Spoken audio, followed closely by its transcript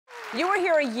You were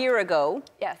here a year ago.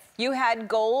 Yes. You had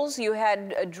goals, you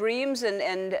had dreams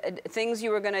and things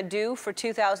you were going to do for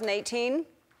 2018.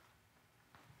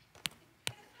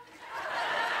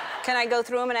 Can I go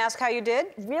through them and ask how you did?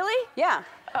 Really? Yeah.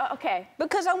 Okay.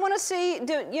 Because I want to see,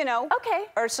 you know, Okay.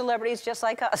 are celebrities just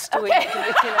like us Okay. you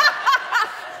know?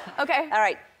 Okay. All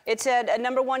right. It said,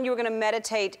 number one, you were going to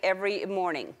meditate every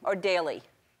morning or daily.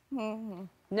 Mm-hmm.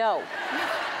 No.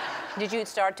 Did you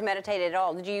start to meditate at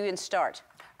all? Did you even start?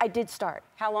 I did start.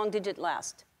 How long did it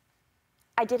last?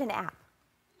 I did an app.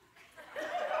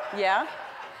 Yeah?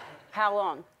 How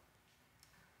long?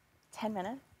 10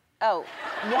 minutes. Oh,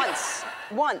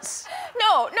 once.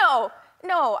 No.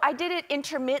 I did it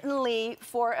intermittently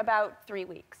for about 3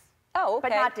 weeks. Oh, okay.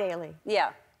 But not daily.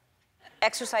 Yeah.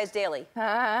 Exercise daily.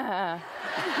 No.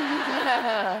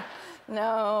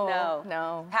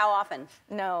 No. How often?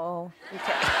 No.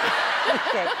 Okay.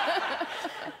 Okay.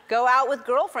 Go out with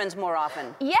girlfriends more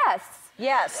often. Yes.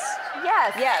 Yes.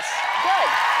 Yes. Yes. Good.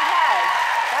 Yes.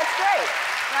 That's great.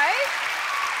 Right?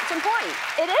 It's important.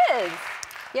 It is.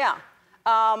 Yeah.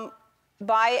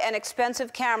 Buy an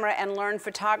expensive camera and learn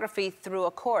photography through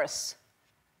a course.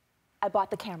 I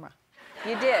bought the camera.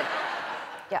 You did.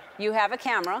 Yeah. You have a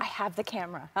camera. I have the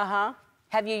camera. Uh-huh.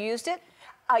 Have you used it?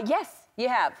 Yes. You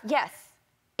have? Yes.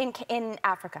 In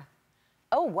Africa.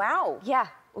 Oh, wow. Yeah.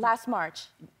 Last March.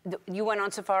 You went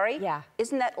on safari? Yeah.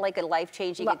 Isn't that like a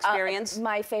life-changing experience?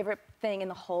 My favorite thing in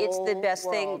the whole It's the best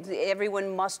world. thing.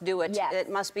 Everyone must do it. Yes.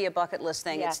 It must be a bucket list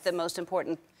thing. Yes. It's the most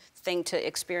important thing to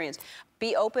experience.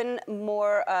 Be open to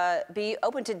more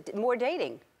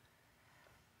dating.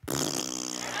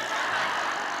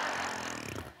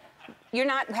 You're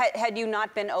not. Had you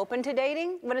not been open to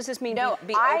dating? What does this mean? No,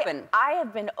 be open. I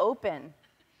have been open.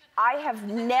 I have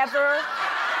never.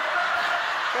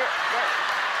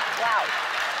 Wow.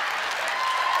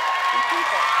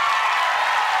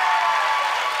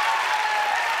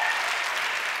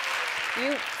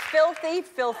 You filthy,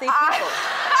 filthy people.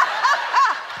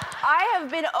 I have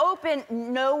been open.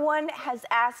 No one has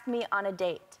asked me on a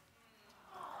date.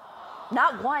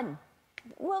 Not one.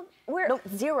 Well, where? No,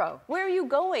 zero. Where are you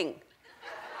going?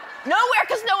 Nowhere,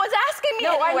 because no one's asking me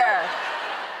anywhere. I know.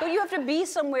 But you have to be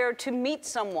somewhere to meet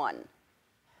someone.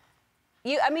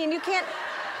 I mean, you can't.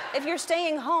 If you're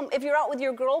staying home, if you're out with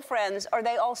your girlfriends, are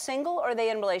they all single or are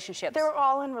they in relationships? They're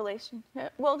all in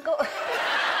relationships. Well, go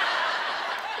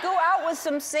out with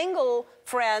some single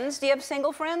friends. Do you have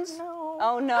single friends? No.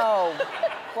 Oh, no.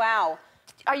 Wow.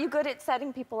 Are you good at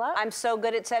setting people up? I'm so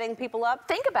good at setting people up.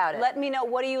 Think about it. Let me know,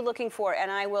 what are you looking for? And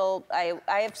I will, I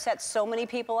have set so many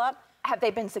people up. Have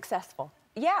they been successful?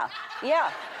 Yeah,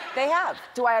 they have.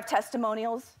 Do I have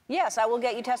testimonials? Yes, I will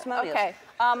get you testimonials. Okay.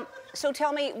 So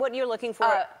tell me what you're looking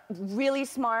for. Really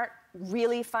smart,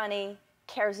 really funny,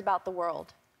 cares about the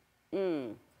world.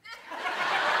 That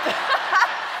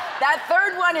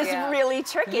third one is really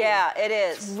tricky. Yeah, it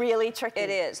is. Really tricky. It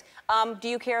is. Do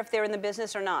you care if they're in the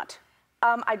business or not?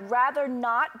 I'd rather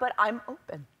not, but I'm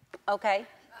open. Okay.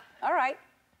 All right.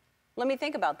 Let me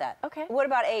think about that. Okay. What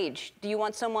about age? Do you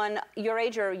want someone your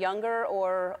age or younger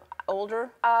or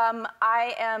older?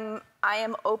 I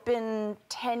am open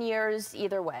 10 years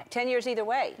either way. 10 years either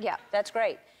way? Yeah. That's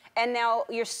great. And now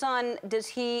your son,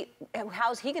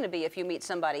 how's he going to be if you meet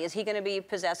somebody? Is he going to be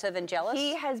possessive and jealous?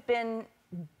 He has been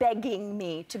begging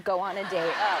me to go on a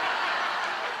date. Oh.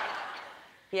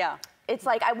 Yeah. It's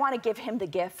like I want to give him the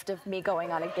gift of me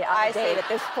going on a date at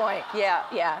this point. Yeah.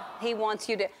 Yeah. He wants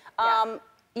you to.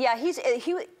 Yeah, he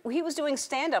was doing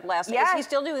stand-up last night. Yeah. Is he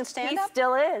still doing stand-up? He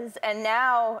still is, and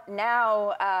now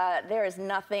there is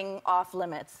nothing off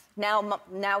limits.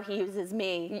 Now he uses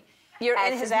me You're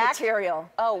as in his material.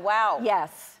 Oh, wow.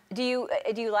 Yes. Do you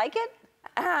like it?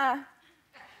 I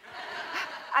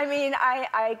mean,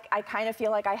 I kind of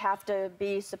feel like I have to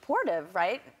be supportive,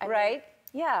 right? Right. Mean,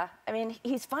 yeah. I mean,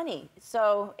 he's funny.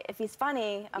 So if he's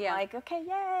funny, I'm like, okay,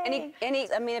 yay. And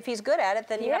I mean, if he's good at it,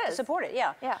 then you have to support it.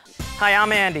 Yeah. Yeah. Hi,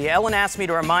 I'm Andy. Ellen asked me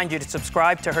to remind you to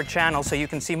subscribe to her channel so you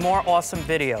can see more awesome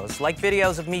videos, like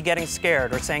videos of me getting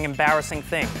scared or saying embarrassing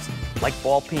things, like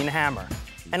ball peen hammer,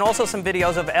 and also some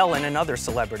videos of Ellen and other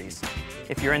celebrities,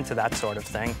 if you're into that sort of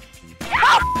thing.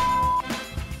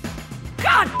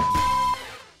 God!